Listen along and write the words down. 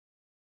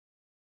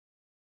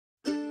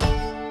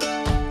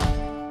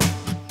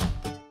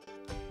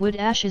Wood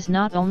ash is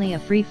not only a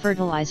free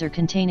fertilizer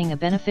containing a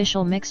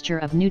beneficial mixture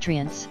of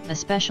nutrients,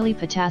 especially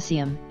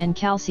potassium and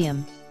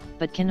calcium,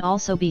 but can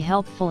also be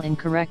helpful in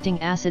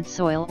correcting acid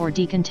soil or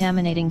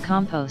decontaminating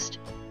compost,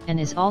 and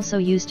is also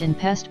used in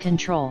pest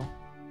control.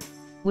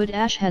 Wood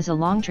ash has a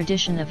long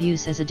tradition of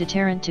use as a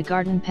deterrent to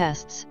garden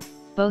pests,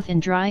 both in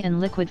dry and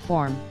liquid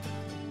form.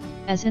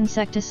 As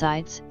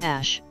insecticides,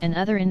 ash and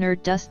other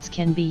inert dusts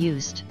can be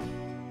used.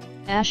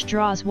 Ash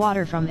draws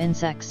water from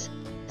insects.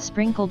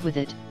 Sprinkled with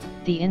it,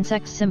 the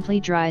insect simply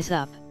dries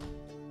up.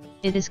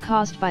 It is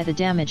caused by the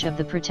damage of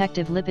the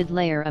protective lipid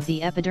layer of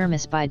the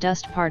epidermis by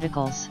dust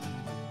particles.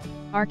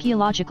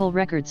 Archaeological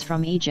records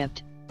from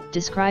Egypt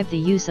describe the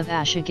use of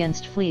ash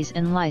against fleas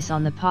and lice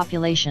on the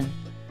population.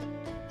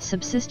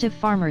 Subsistive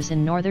farmers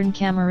in northern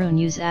Cameroon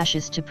use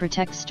ashes to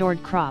protect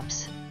stored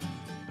crops.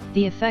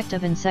 The effect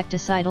of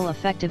insecticidal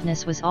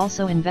effectiveness was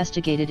also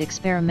investigated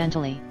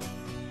experimentally.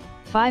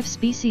 5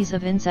 species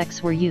of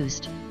insects were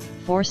used: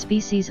 4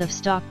 species of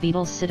stalk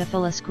beetles: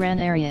 Cytophilus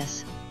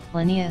granarius,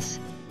 Linnaeus,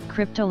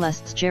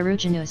 Cryptolestes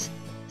geruginus,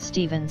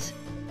 Stevens,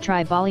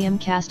 Tribolium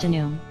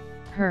castanum,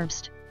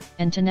 Herbst,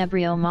 and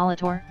Tenebrio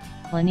molitor,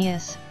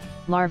 Linnaeus,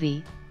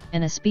 larvae,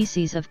 and a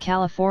species of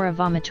Calophora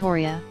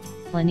vomitoria,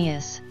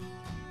 Linnaeus.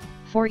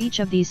 For each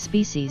of these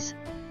species,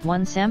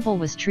 one sample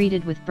was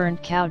treated with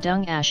burnt cow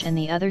dung ash and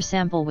the other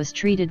sample was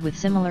treated with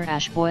similar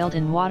ash boiled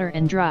in water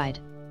and dried.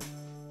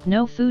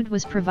 No food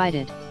was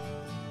provided.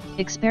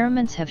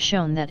 Experiments have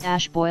shown that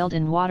ash boiled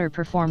in water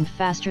performed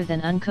faster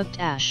than uncooked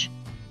ash.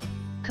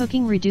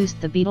 Cooking reduced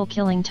the beetle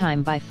killing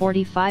time by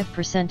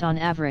 45% on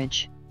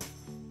average.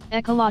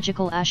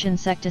 Ecological ash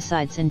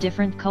insecticides in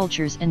different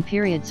cultures and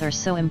periods are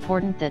so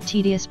important that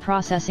tedious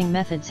processing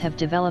methods have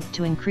developed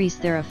to increase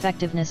their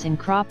effectiveness in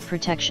crop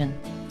protection.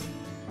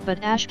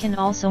 But ash can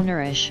also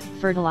nourish,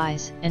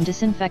 fertilize, and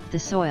disinfect the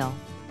soil.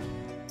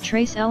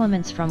 Trace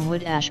elements from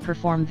wood ash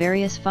perform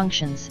various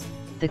functions.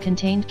 The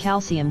contained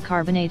calcium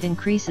carbonate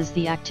increases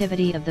the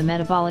activity of the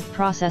metabolic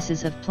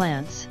processes of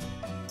plants.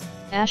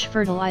 Ash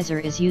fertilizer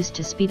is used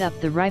to speed up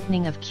the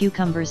ripening of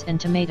cucumbers and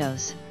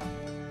tomatoes.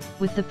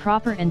 With the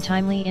proper and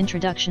timely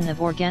introduction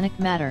of organic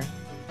matter,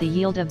 the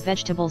yield of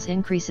vegetables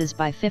increases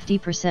by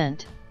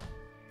 50%.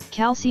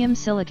 Calcium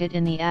silicate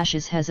in the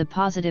ashes has a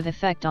positive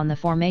effect on the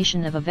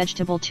formation of a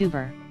vegetable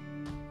tuber.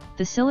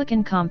 The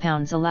silicon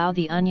compounds allow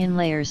the onion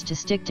layers to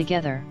stick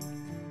together.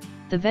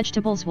 The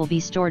vegetables will be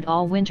stored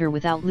all winter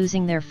without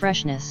losing their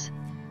freshness.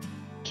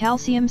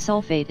 Calcium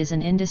sulfate is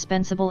an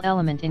indispensable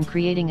element in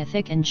creating a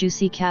thick and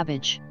juicy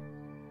cabbage.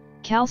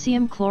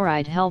 Calcium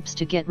chloride helps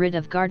to get rid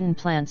of garden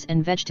plants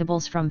and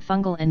vegetables from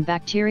fungal and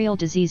bacterial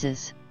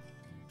diseases.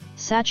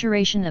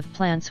 Saturation of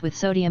plants with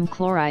sodium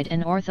chloride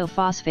and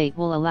orthophosphate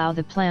will allow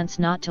the plants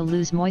not to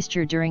lose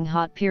moisture during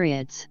hot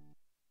periods.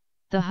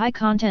 The high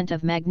content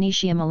of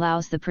magnesium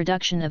allows the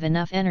production of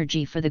enough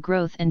energy for the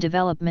growth and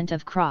development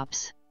of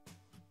crops.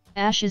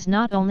 Ash is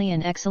not only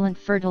an excellent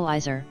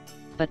fertilizer,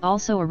 but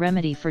also a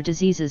remedy for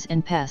diseases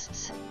and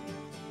pests.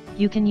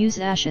 You can use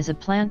ash as a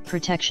plant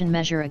protection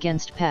measure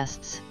against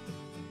pests.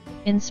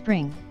 In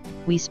spring,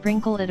 we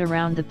sprinkle it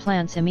around the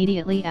plants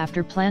immediately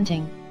after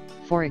planting,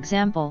 for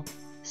example,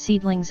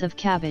 seedlings of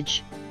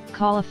cabbage,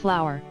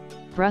 cauliflower,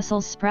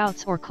 Brussels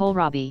sprouts or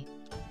kohlrabi.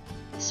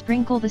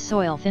 Sprinkle the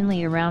soil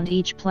thinly around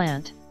each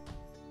plant.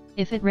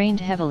 If it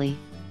rained heavily,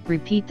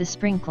 repeat the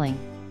sprinkling.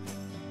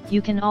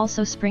 You can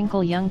also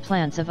sprinkle young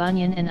plants of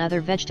onion and other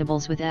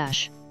vegetables with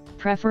ash,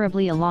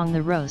 preferably along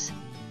the rows,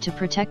 to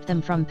protect them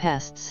from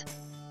pests.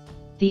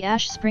 The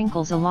ash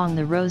sprinkles along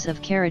the rows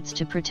of carrots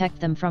to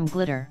protect them from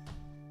glitter.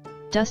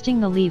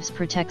 Dusting the leaves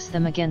protects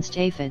them against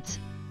aphids,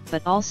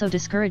 but also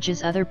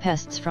discourages other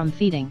pests from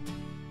feeding.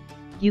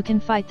 You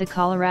can fight the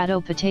Colorado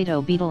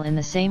potato beetle in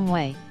the same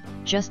way,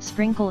 just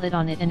sprinkle it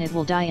on it and it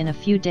will die in a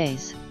few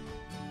days.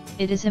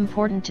 It is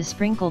important to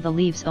sprinkle the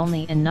leaves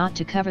only and not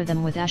to cover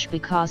them with ash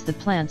because the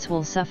plants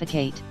will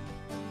suffocate.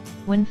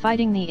 When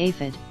fighting the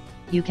aphid,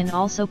 you can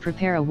also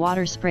prepare a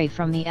water spray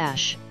from the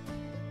ash.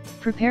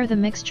 Prepare the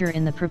mixture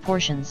in the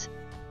proportions.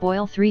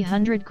 Boil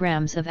 300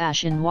 grams of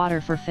ash in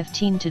water for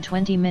 15 to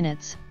 20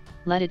 minutes,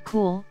 let it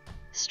cool,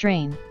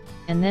 strain,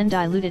 and then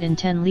dilute it in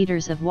 10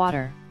 liters of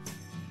water.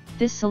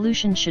 This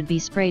solution should be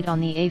sprayed on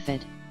the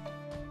aphid.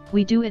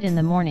 We do it in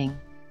the morning.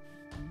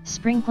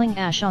 Sprinkling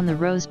ash on the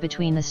rows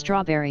between the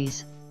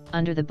strawberries,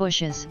 under the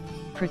bushes,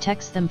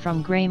 protects them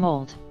from gray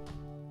mold.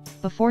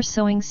 Before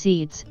sowing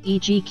seeds,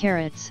 e.g.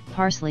 carrots,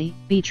 parsley,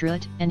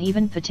 beetroot, and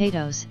even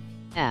potatoes,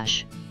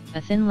 ash,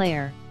 a thin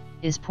layer,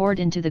 is poured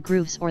into the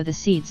grooves or the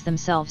seeds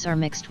themselves are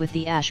mixed with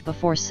the ash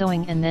before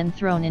sowing and then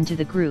thrown into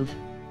the groove.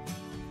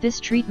 This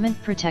treatment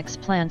protects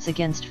plants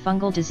against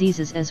fungal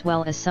diseases as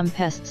well as some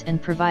pests and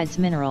provides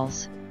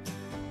minerals.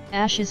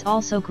 Ash is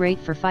also great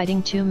for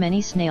fighting too many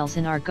snails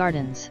in our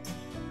gardens.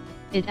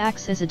 It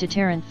acts as a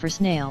deterrent for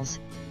snails,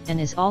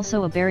 and is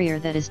also a barrier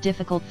that is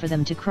difficult for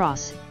them to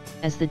cross,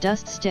 as the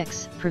dust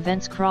sticks,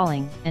 prevents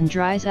crawling, and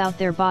dries out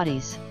their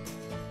bodies.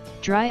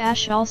 Dry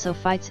ash also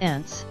fights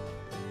ants.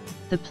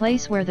 The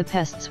place where the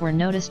pests were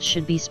noticed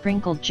should be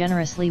sprinkled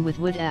generously with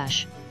wood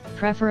ash,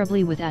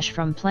 preferably with ash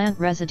from plant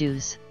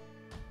residues.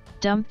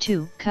 Dump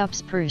 2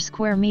 cups per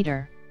square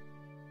meter.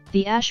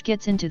 The ash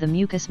gets into the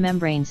mucous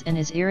membranes and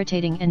is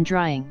irritating and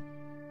drying.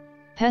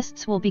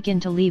 Pests will begin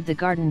to leave the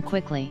garden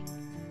quickly.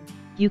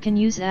 You can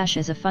use ash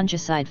as a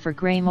fungicide for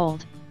gray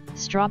mold,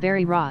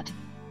 strawberry rot,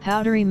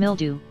 powdery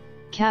mildew,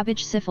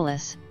 cabbage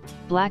syphilis,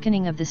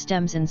 blackening of the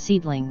stems and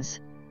seedlings.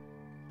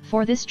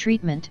 For this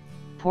treatment,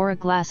 pour a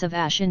glass of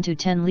ash into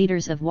 10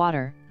 liters of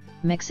water,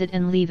 mix it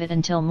and leave it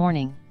until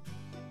morning.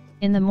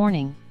 In the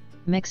morning,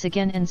 mix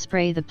again and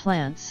spray the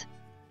plants.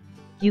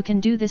 You can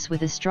do this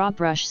with a straw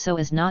brush so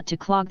as not to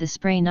clog the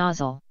spray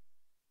nozzle.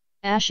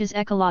 Ash is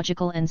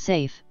ecological and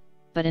safe,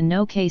 but in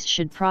no case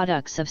should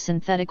products of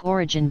synthetic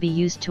origin be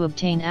used to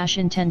obtain ash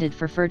intended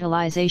for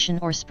fertilization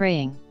or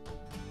spraying.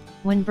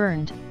 When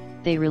burned,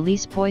 they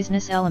release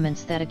poisonous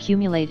elements that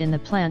accumulate in the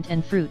plant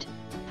and fruit,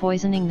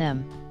 poisoning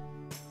them.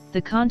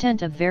 The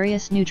content of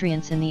various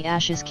nutrients in the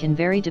ashes can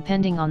vary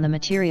depending on the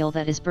material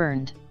that is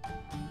burned.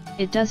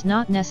 It does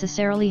not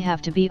necessarily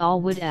have to be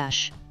all wood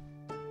ash.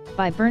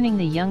 By burning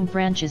the young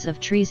branches of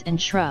trees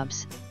and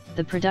shrubs,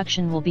 the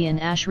production will be an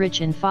ash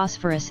rich in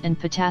phosphorus and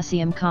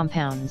potassium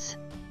compounds.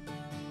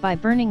 By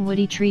burning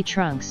woody tree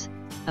trunks,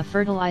 a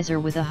fertilizer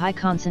with a high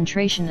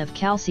concentration of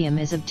calcium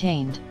is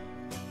obtained.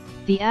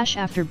 The ash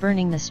after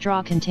burning the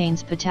straw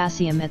contains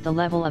potassium at the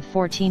level of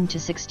 14 to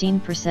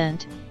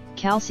 16%,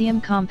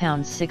 calcium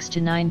compounds 6 to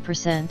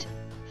 9%,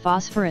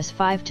 phosphorus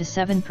 5 to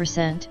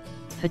 7%,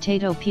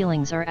 potato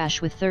peelings are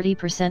ash with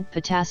 30%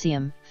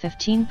 potassium,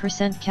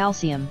 15%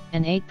 calcium,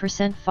 and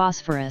 8%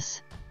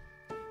 phosphorus.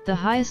 The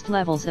highest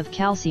levels of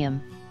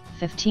calcium,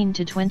 15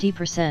 to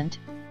 20%,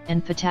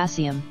 and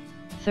potassium,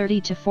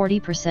 30 to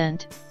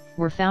 40%,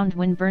 were found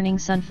when burning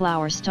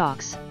sunflower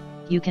stalks.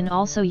 You can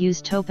also use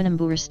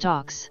topinambour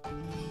stalks.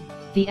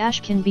 The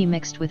ash can be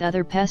mixed with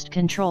other pest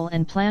control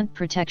and plant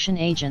protection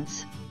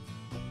agents.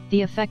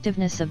 The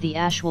effectiveness of the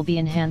ash will be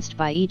enhanced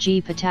by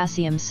e.g.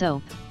 potassium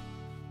soap.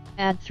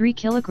 Add 3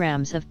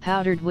 kilograms of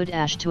powdered wood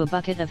ash to a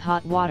bucket of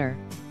hot water,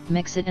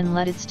 mix it and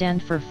let it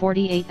stand for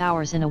 48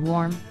 hours in a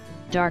warm,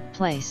 dark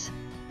place.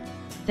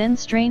 Then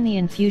strain the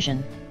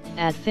infusion,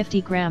 add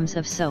 50 grams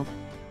of soap,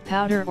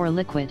 powder or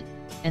liquid,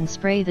 and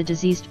spray the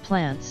diseased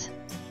plants.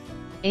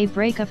 A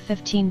break of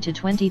 15 to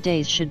 20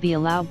 days should be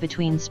allowed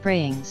between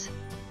sprayings.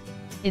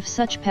 If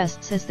such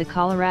pests as the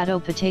Colorado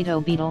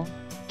potato beetle,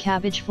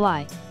 cabbage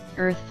fly,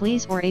 earth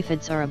fleas or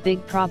aphids are a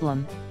big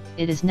problem,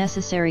 it is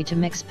necessary to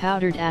mix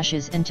powdered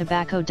ashes and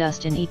tobacco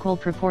dust in equal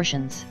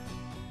proportions.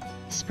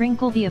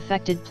 Sprinkle the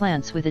affected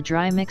plants with a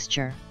dry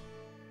mixture.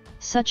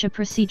 Such a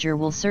procedure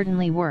will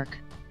certainly work.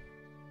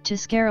 To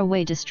scare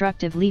away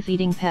destructive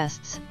leaf-eating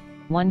pests,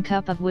 1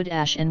 cup of wood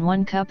ash and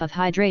 1 cup of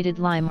hydrated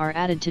lime are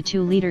added to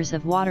 2 liters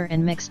of water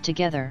and mixed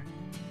together.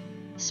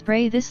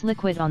 Spray this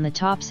liquid on the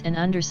tops and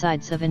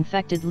undersides of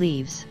infected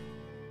leaves.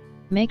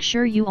 Make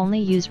sure you only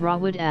use raw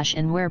wood ash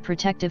and wear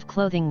protective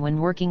clothing when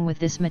working with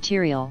this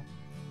material.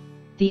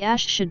 The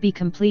ash should be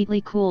completely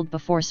cooled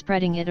before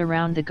spreading it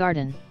around the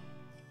garden.